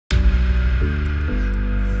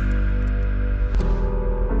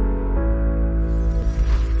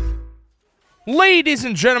Ladies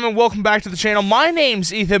and gentlemen, welcome back to the channel. My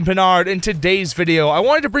name's Ethan Bernard. In today's video, I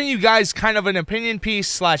wanted to bring you guys kind of an opinion piece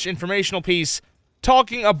slash informational piece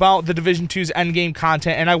talking about the Division 2's endgame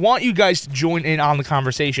content, and I want you guys to join in on the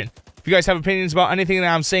conversation. If you guys have opinions about anything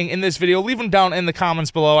that I'm saying in this video, leave them down in the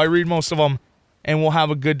comments below. I read most of them, and we'll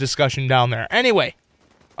have a good discussion down there. Anyway,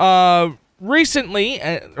 recently,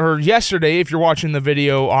 or yesterday, if you're watching the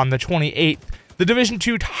video on the 28th, the Division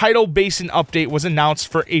 2 Tidal Basin update was announced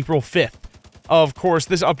for April 5th. Of course,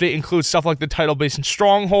 this update includes stuff like the Tidal Basin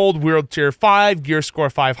Stronghold, World Tier 5, Gear Score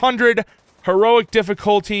 500, Heroic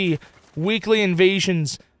Difficulty, Weekly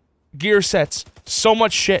Invasions, Gear Sets, so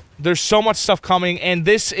much shit. There's so much stuff coming, and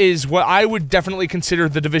this is what I would definitely consider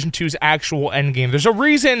the Division 2's actual endgame. There's a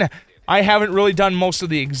reason I haven't really done most of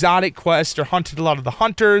the exotic quests or hunted a lot of the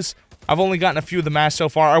hunters. I've only gotten a few of the masks so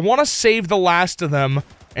far. I want to save the last of them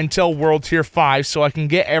until World Tier 5 so I can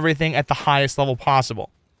get everything at the highest level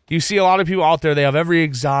possible. You see a lot of people out there, they have every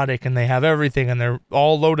exotic and they have everything and they're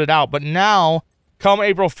all loaded out. But now, come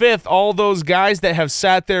April 5th, all those guys that have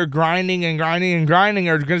sat there grinding and grinding and grinding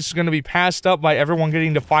are just going to be passed up by everyone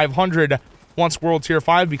getting to 500 once World Tier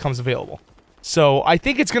 5 becomes available. So, I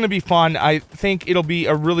think it's going to be fun. I think it'll be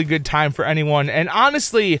a really good time for anyone. And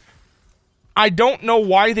honestly, I don't know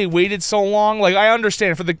why they waited so long. Like, I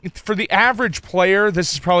understand, for the average player,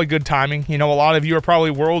 this is probably good timing. You know, a lot of you are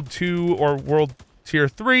probably World 2 or World Tier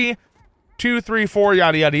 3, 2, 3, 4,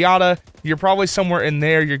 yada, yada, yada. You're probably somewhere in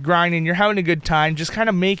there. You're grinding. You're having a good time. Just kind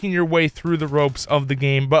of making your way through the ropes of the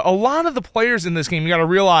game. But a lot of the players in this game, you got to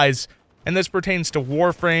realize, and this pertains to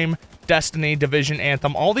Warframe, Destiny, Division,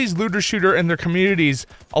 Anthem, all these looter shooter and their communities,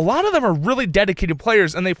 a lot of them are really dedicated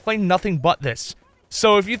players, and they play nothing but this.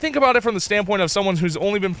 So if you think about it from the standpoint of someone who's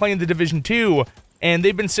only been playing the Division 2, and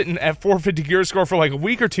they've been sitting at 450 gear score for like a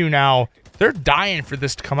week or two now, they're dying for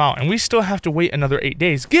this to come out, and we still have to wait another 8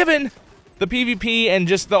 days. Given the PvP and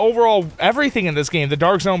just the overall everything in this game, the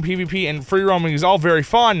Dark Zone PvP and free roaming is all very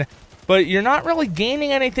fun, but you're not really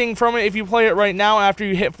gaining anything from it if you play it right now after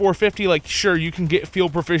you hit 450. Like, sure, you can get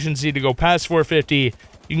field proficiency to go past 450.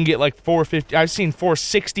 You can get like 450. I've seen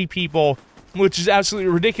 460 people, which is absolutely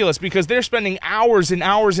ridiculous because they're spending hours and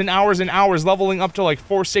hours and hours and hours leveling up to like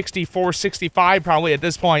 460, 465 probably at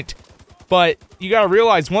this point. But you gotta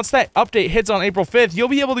realize, once that update hits on April 5th, you'll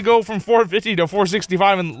be able to go from 450 to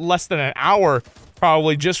 465 in less than an hour,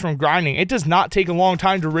 probably, just from grinding. It does not take a long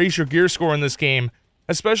time to raise your gear score in this game,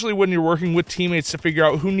 especially when you're working with teammates to figure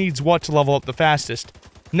out who needs what to level up the fastest.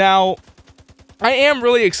 Now, I am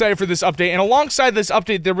really excited for this update, and alongside this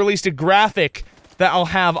update, they released a graphic that I'll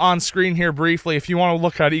have on screen here briefly. If you want to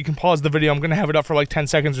look at it, you can pause the video. I'm gonna have it up for like 10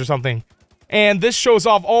 seconds or something. And this shows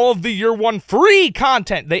off all of the Year 1 free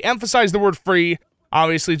content. They emphasize the word free,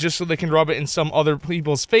 obviously, just so they can rub it in some other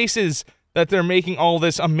people's faces that they're making all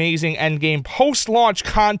this amazing endgame post-launch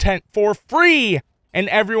content for free, and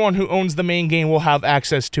everyone who owns the main game will have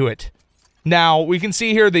access to it. Now, we can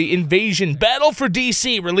see here the Invasion Battle for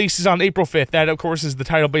DC releases on April 5th. That, of course, is the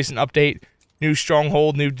Tidal Basin update. New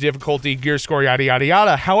Stronghold, new difficulty, gear score, yada, yada,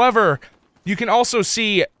 yada. However, you can also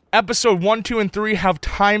see Episode 1, 2, and 3 have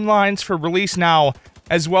timelines for release now,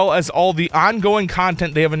 as well as all the ongoing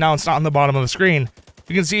content they have announced on the bottom of the screen.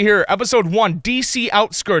 You can see here, Episode 1, DC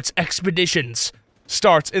Outskirts Expeditions,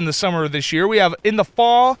 starts in the summer of this year. We have, in the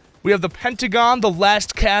fall, we have the Pentagon, the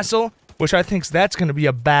Last Castle, which I think that's going to be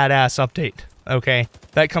a badass update, okay?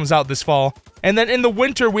 That comes out this fall. And then in the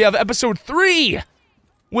winter, we have Episode 3,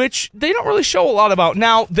 which they don't really show a lot about.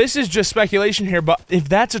 Now, this is just speculation here, but if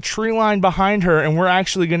that's a tree line behind her and we're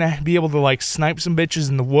actually gonna be able to, like, snipe some bitches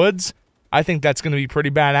in the woods, I think that's gonna be pretty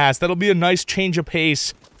badass. That'll be a nice change of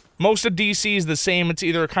pace. Most of DC is the same. It's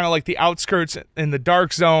either kind of like the outskirts in the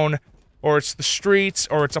Dark Zone, or it's the streets,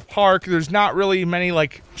 or it's a park. There's not really many,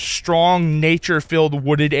 like, strong, nature-filled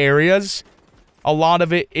wooded areas. A lot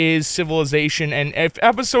of it is civilization, and if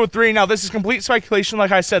Episode 3, now this is complete speculation,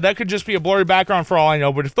 like I said, that could just be a blurry background for all I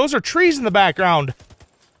know, but if those are trees in the background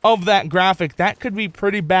of that graphic, that could be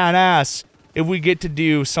pretty badass if we get to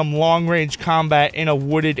do some long-range combat in a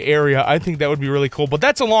wooded area. I think that would be really cool, but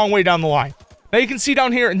that's a long way down the line. Now you can see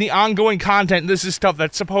down here in the ongoing content, this is stuff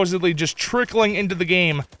that's supposedly just trickling into the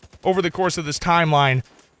game over the course of this timeline.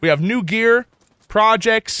 We have new gear,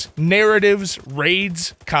 projects, narratives,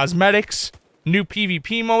 raids, cosmetics, new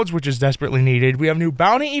PvP modes, which is desperately needed. We have new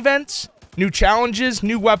bounty events, new challenges,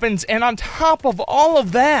 new weapons, and on top of all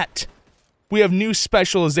of that, we have new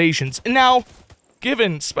specializations. And now,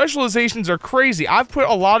 given specializations are crazy, I've put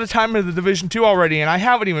a lot of time into the Division 2 already, and I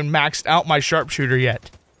haven't even maxed out my sharpshooter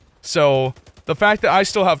yet. So, the fact that I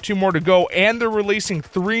still have 2 more to go, and they're releasing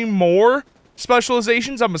 3 more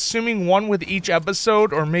specializations, I'm assuming 1 with each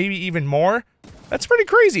episode, or maybe even more, That's pretty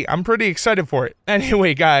crazy. I'm pretty excited for it.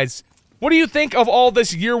 Anyway, guys, what do you think of all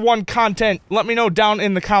this year one content? Let me know down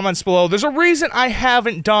in the comments below. There's a reason I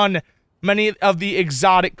haven't done many of the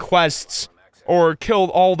exotic quests or killed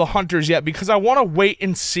all the hunters yet, because I want to wait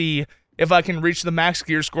and see if I can reach the max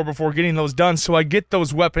gear score before getting those done, so I get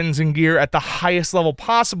those weapons and gear at the highest level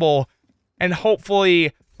possible, and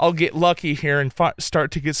hopefully I'll get lucky here and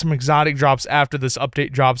start to get some exotic drops after this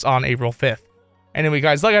update drops on April 5th. Anyway,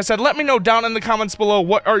 guys, like I said, let me know down in the comments below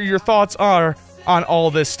what are your thoughts are on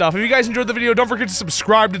all this stuff. If you guys enjoyed the video, don't forget to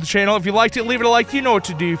subscribe to the channel. If you liked it, leave it a like. You know what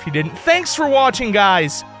to do if you didn't. Thanks for watching,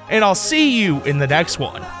 guys, and I'll see you in the next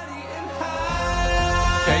one.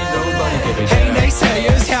 Hey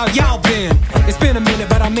naysayers, how y'all been? It's been a minute,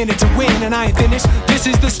 but I'm in it to win, and I ain't finished. This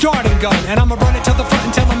is the starting gun, and I'ma run it to the front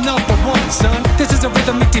until I'm number one, son. This is a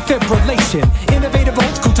rhythmic defibrillation, innovative,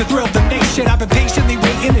 old school to thrill the nation. I've been patiently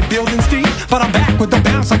waiting and building